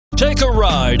Take a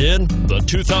ride in the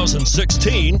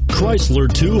 2016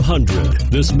 Chrysler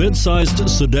 200. This mid-sized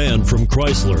sedan from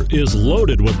Chrysler is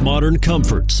loaded with modern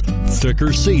comforts.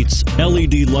 Thicker seats,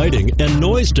 LED lighting, and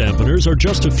noise dampeners are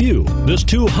just a few. This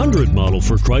 200 model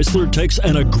for Chrysler takes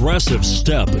an aggressive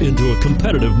step into a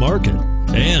competitive market.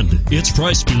 And it's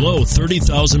priced below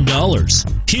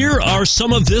 $30,000. Here are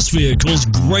some of this vehicle's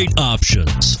great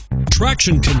options: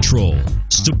 traction control,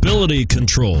 stability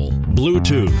control,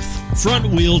 Bluetooth,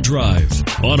 front-wheel drive,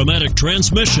 automatic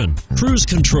transmission, cruise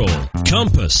control,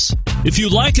 compass. If you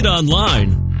like it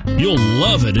online, you'll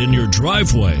love it in your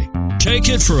driveway. Take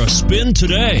it for a spin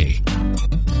today.